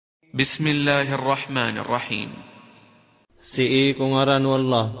Bismillahirrahmanirrahim. Si kung aran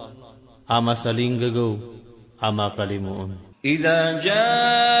wallah, ama saling gagaw, ama kalimuon. Idza ja'aka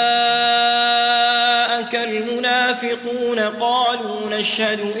al-munafiqun qalu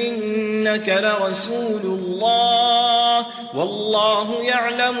nashhadu innaka la rasulullah wallahu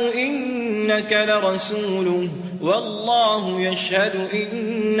ya'lamu innaka la rasuluhu wallahu yashhadu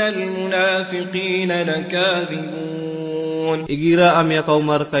innal munafiqina lakadhibun. Igira amya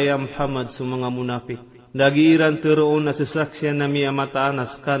kaumar kaya Muhammad sumanga munafik. Nagiiran teroon na sasaksyan na miya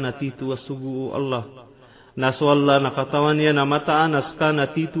mataanas ka na titu asugu Allah. Naswalla nakatawan niya na mataanas ka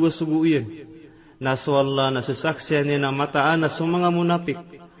na titu asugu iyan. Naswalla na sasaksyan niya na mataanas sumanga munafik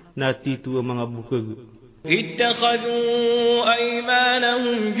na titu mga bukag. اتخذوا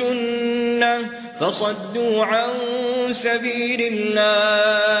أيمانهم جنة فصدوا عن سبيل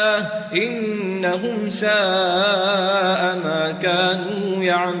الله إنهم ساء ما كانوا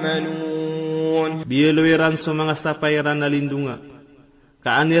يعملون. Biyeluiran sa mga sapayran na lindunga.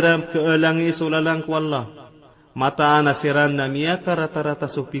 Kaaniram keelangi isulalang ko Allah. Mataan asiran na miyaka rata-rata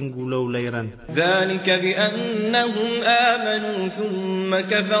suping gulaw layran. ذلك بأنهم آمنوا ثم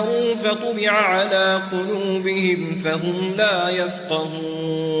كفروا فطبع على قلوبهم فهم لا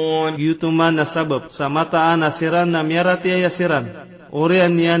يفقهون. Yutuman na sabab sa mataan asiran na miyarati ayasiran.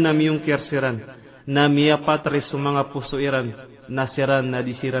 Orian niya na miyungkir siran. Na miyapatris sa mga pusuiran. Nasiran na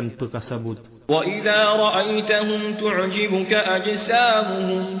disiran pagkasabot. وَإِذَا رَأَيْتَهُمْ تُعْجِبُكَ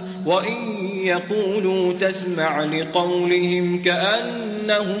أَجْسَامُهُمْ وَإِنْ يَقُولُوا تَسْمَعْ لِقَوْلِهِمْ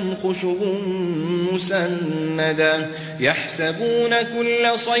كَأَنَّهُمْ خُشُبٌ مُّسَنَّدَةٌ يَحْسَبُونَ كُلَّ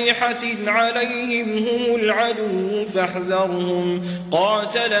صَيْحَةٍ عَلَيْهِمْ هُمُ الْعَدُوُّ فَاحْذَرْهُمْ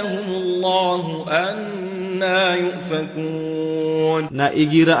قَاتَلَهُمُ اللَّهُ أَنَّى يُؤْفَكُونَ.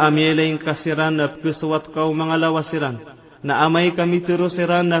 Naigira amyelaing kasiran na pagkaswat kau mga lawasiran. Na amay kami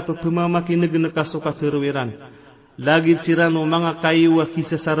terusiran na pagpumamakinig na kasuka teruwiran. Lagit siran o mga kayuwa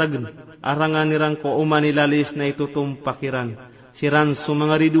kisasaragan. Arangan nirang ko umanilalis na itutumpakiran. Siran so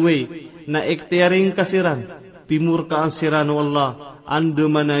mga ridway na ektearing kasiran. Pimur ka ang siran o Allah. Ando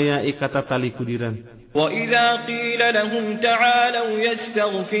manaya ikatataliku وَإِذَا قِيلَ لَهُمْ تَعَالَوْا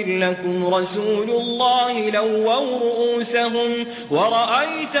يَسْتَغْفِرْ لَكُمْ رَسُولُ اللَّهِ لَوَّوْا رُؤُوسَهُمْ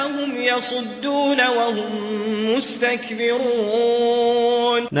وَرَأَيْتَهُمْ يَصُدُّونَ وَهُمْ مُسْتَكْبِرُونَ.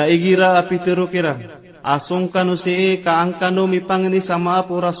 Naigira api terukiran. Asong kanu si kaangkano mipangini sama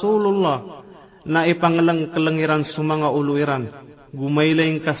apo Rasulullah. Na ipanglang kelengiran sumanga uluiran.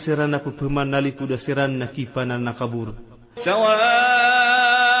 Gumaylaing kasiran na pupuman nalikudasiran na kipanan nakabur.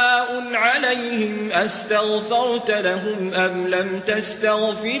 عليهم أستغفرت لهم أم لم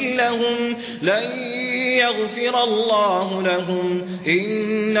تستغفر لهم لن يغفر الله لهم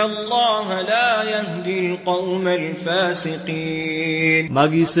إن الله لا يهدي القوم الفاسقين.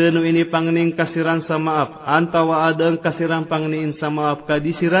 Magiseno ini pangning kasiran sa maaf. Antawa adang kasiran pangniin sa maaf.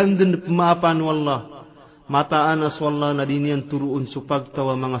 Kadisiran din pemaapan wallah. Mataan aswallah na dinian turuun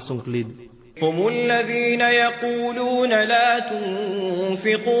supagtawa mga sungklid. هم الذين يقولون لا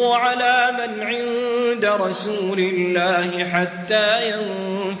تنفقوا على من عند رسول الله حتى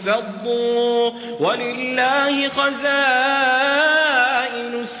ينفضوا ولله خزائن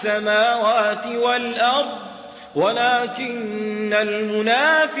السماوات والأرض ولكن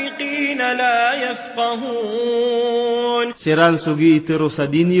المنافقين لا يفقهون. Siran sugi iteru sa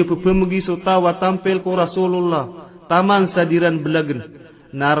dinyo pupumugi sutawa tampil ko Rasulullah. Taman sadiran belagan.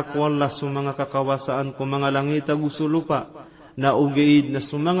 Narkwala sumanga kakawasaan ko mga langit agusulupa na ugaid na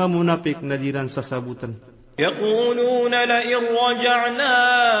sumanga munafik na diran sa sabutan. يقولون لئن رجعنا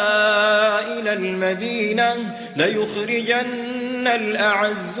إلى المدينة ليخرجن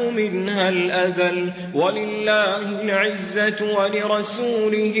الأعز منها الأذل ولله العزة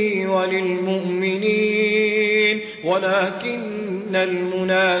ولرسوله وللمؤمنين ولكن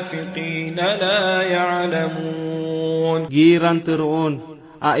المنافقين لا يعلمون. Giran teroon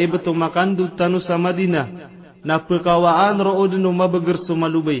aibeto makandut tanu sa Madinah na pekawaan rood no mabeger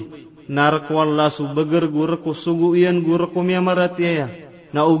sumalubay narkwalla su beger gurku sugu iyan gurku miamaratiya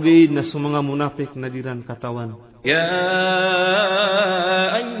na ugaid na sumanga munafik na diran katawan. يا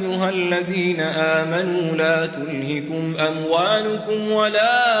أيها الذين آمنوا لا تلهكم أموالكم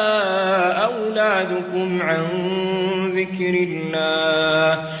ولا أولادكم عن ذكر الله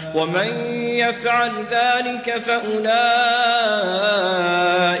ومن يفعل ذلك فأولئك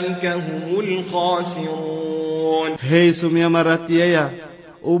هم الخاسرون. Hey sumia maratiya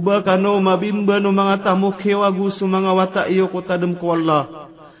uba kano mabimba no mga tamok hewagu sumanga wata iyo ko tadem ko Allah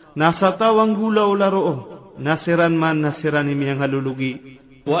nasa tawang gulaw laro nasiran man nasiran imiyang halulugi.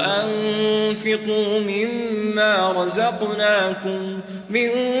 وأنفقوا مما رزقناكم من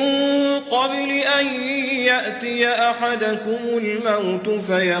قبل أن يأتي أحدكم الموت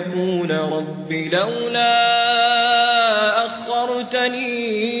فيقول رب لولا أخرتني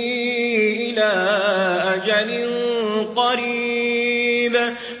إلى أجل قريب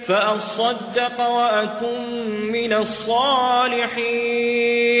فأصدق وأكن من الصالحين.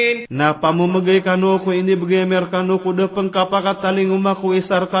 Na pamumagay kanu ko ini begemer kanu ko depeng kapakat taling umaku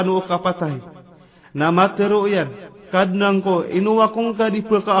isar kanu kapatay. Na matero yan, kadnang ko inuwa kong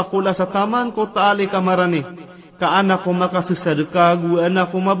kadipa ka akula sa taman ko taali kamarani. Ka anak ko makasusadkagu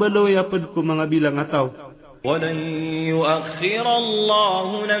anak ko mabaloy apad ko mga bilang ataw. وَلَنْ يُؤَخِّرَ اللَّهُ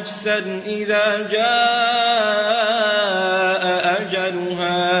نَفْسًا إِذَا جَاءَ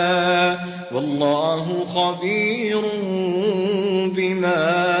أَجَلُهَا وَاللَّهُ خَبِيرٌ بِمَا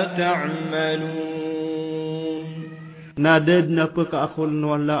تَعْمَلُونَ. Nadad na pagkaakol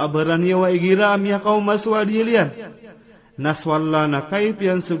wala abaran niya wa igira amya kaw maswadi liyan. Naswalla na kay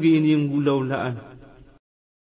piyan sugi inyong gulawlaan.